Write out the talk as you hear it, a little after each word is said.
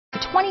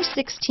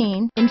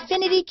2016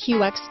 Infiniti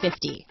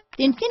QX50.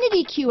 The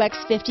Infiniti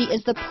QX50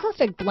 is the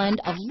perfect blend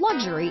of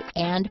luxury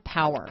and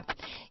power.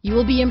 You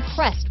will be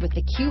impressed with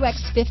the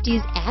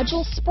QX50's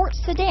agile sports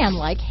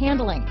sedan-like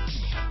handling.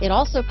 It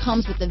also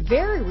comes with a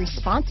very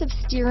responsive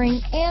steering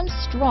and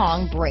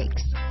strong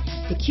brakes.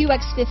 The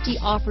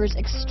QX50 offers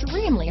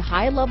extremely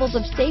high levels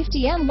of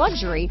safety and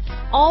luxury,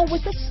 all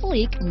with a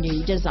sleek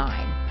new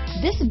design.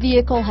 This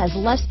vehicle has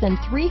less than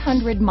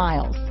 300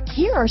 miles.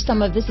 Here are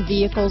some of this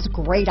vehicle's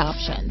great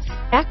options: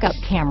 backup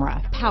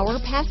camera, power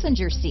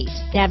passenger seat,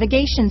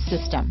 navigation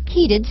system,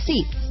 heated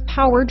seats,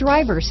 power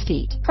driver's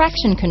seat,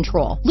 traction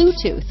control,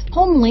 Bluetooth,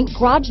 HomeLink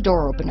garage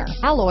door opener,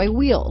 alloy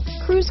wheels,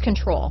 cruise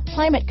control,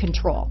 climate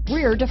control,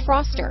 rear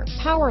defroster,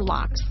 power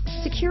locks,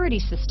 security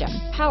system,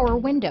 power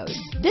windows.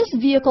 This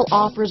vehicle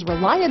offers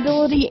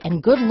reliability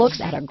and good looks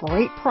at a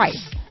great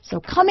price. So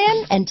come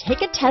in and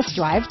take a test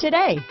drive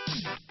today.